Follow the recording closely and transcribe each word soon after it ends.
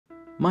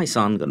My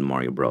son got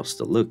Mario Bros.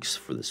 Deluxe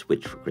for the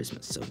Switch for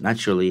Christmas, so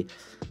naturally,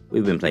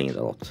 we've been playing it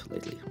a lot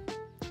lately.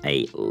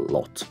 A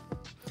lot.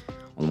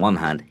 On one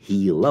hand,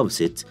 he loves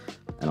it,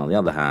 and on the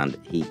other hand,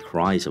 he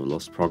cries of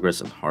lost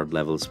progress on hard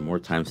levels more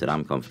times than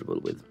I'm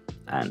comfortable with,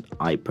 and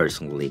I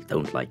personally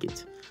don't like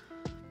it.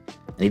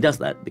 And he does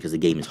that because the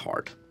game is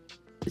hard.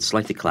 It's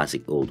like the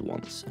classic old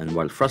ones, and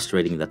while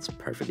frustrating, that's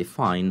perfectly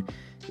fine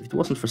if it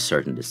wasn't for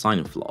certain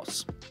design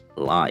flaws.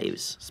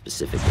 Lives,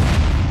 specifically.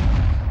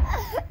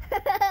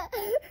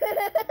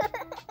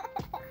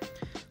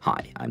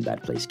 Hi, I'm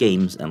Dad Plays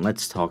Games, and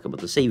let's talk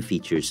about the save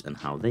features and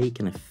how they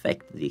can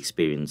affect the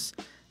experience,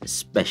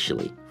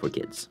 especially for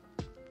kids.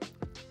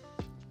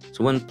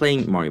 So when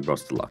playing Mario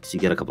Bros. Deluxe, you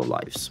get a couple of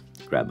lives.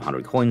 Grab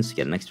 100 coins,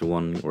 get an extra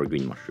one, or a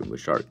green mushroom,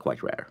 which are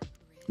quite rare.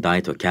 Die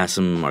to a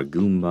chasm, or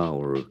Goomba,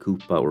 or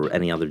Koopa, or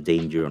any other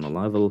danger on a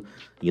level,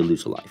 you'll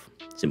lose a life.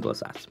 Simple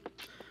as that.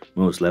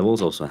 Most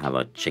levels also have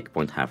a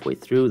checkpoint halfway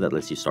through that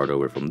lets you start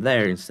over from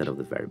there instead of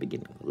the very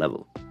beginning of the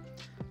level.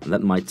 And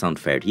that might sound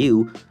fair to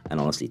you, and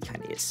honestly it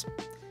kinda is.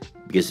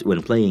 Because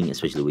when playing,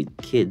 especially with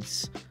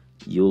kids,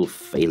 you'll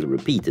fail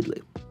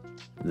repeatedly.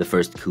 The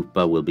first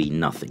Koopa will be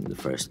nothing the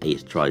first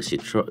 8 tries you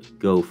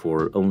go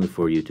for, only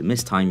for you to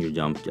mistime your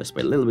jump just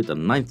by a little bit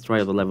on the 9th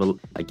try of the level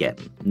again.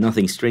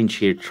 Nothing strange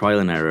here, trial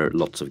and error,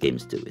 lots of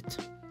games do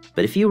it.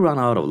 But if you run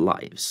out of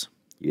lives,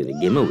 you get a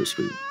game over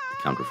screen.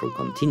 The counter for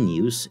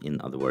continues, in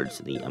other words,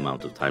 the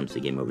amount of times the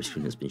game over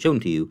screen has been shown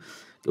to you,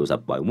 goes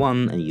up by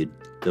 1, and you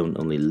don't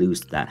only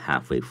lose that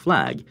halfway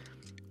flag,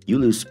 you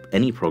lose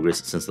any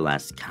progress since the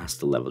last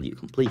castle level you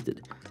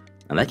completed.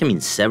 And that can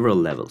mean several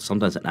levels,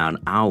 sometimes an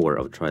hour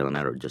of trial and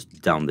error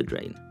just down the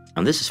drain.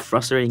 And this is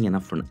frustrating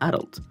enough for an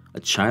adult. A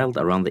child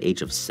around the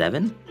age of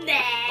 7?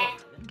 Nah.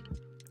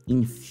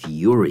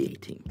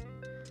 Infuriating.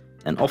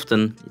 And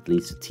often it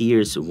leads to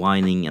tears,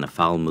 whining, and a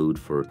foul mood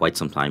for quite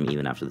some time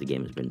even after the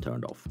game has been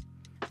turned off.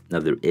 Now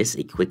there is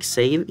a quick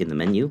save in the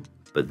menu,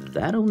 but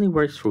that only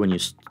works for when you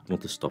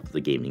want to stop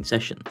the gaming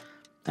session.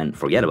 And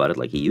forget about it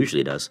like he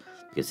usually does,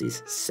 because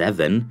he's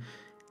 7.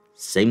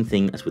 Same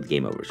thing as with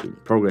game over screen.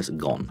 Progress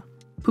gone.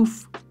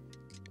 Poof.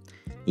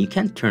 You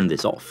can't turn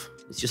this off.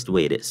 It's just the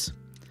way it is.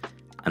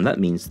 And that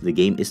means the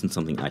game isn't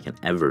something I can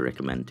ever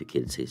recommend to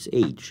kids his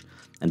age.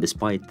 And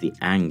despite the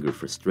anger,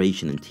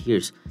 frustration, and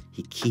tears,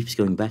 he keeps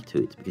going back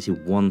to it because he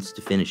wants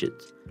to finish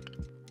it.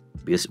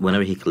 Because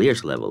whenever he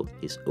clears a level,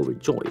 he's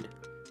overjoyed.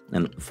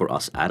 And for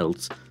us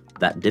adults,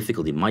 that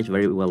difficulty might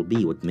very well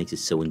be what makes it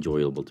so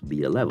enjoyable to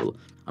beat a level.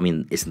 I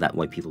mean, isn't that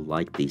why people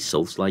like the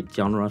Souls-like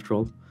genre after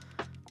all?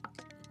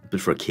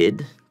 But for a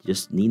kid,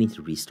 just needing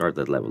to restart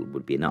that level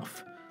would be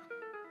enough.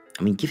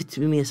 I mean, give it to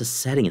me as a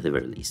setting at the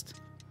very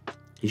least.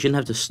 You shouldn't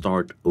have to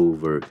start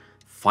over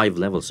 5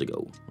 levels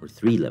ago, or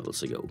 3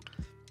 levels ago,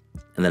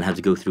 and then have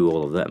to go through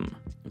all of them,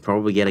 and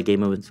probably get a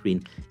game over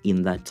screen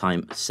in that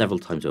time several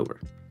times over.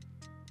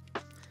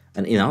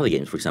 And in other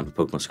games, for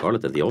example Pokemon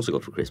Scarlet that they also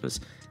got for Christmas,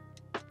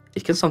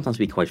 it can sometimes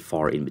be quite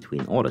far in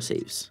between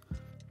autosaves.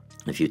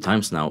 A few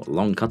times now,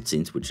 long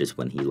cutscenes, which is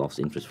when he lost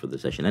interest for the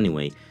session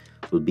anyway,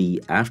 will be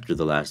after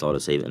the last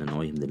autosave and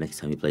annoy him the next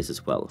time he plays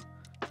as well.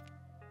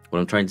 What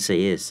I'm trying to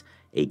say is,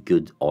 a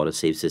good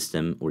autosave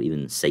system, or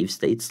even save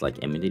states like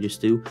emulators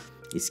do,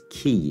 is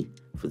key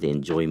for the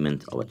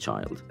enjoyment of a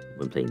child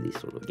when playing these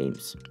sort of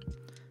games.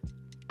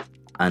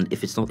 And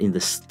if it's not in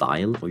the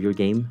style of your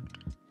game,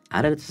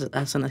 add it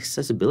as an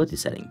accessibility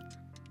setting.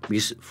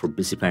 Because for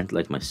busy parents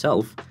like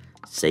myself,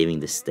 saving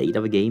the state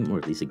of a game, or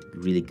at least a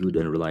really good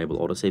and reliable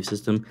autosave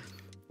system,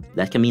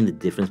 that can mean the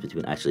difference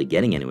between actually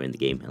getting anywhere in the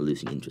game and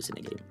losing interest in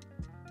a game.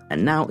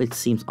 And now it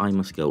seems I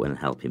must go and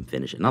help him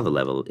finish another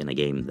level in a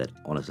game that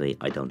honestly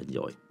I don't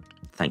enjoy.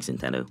 Thanks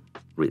Nintendo,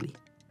 really.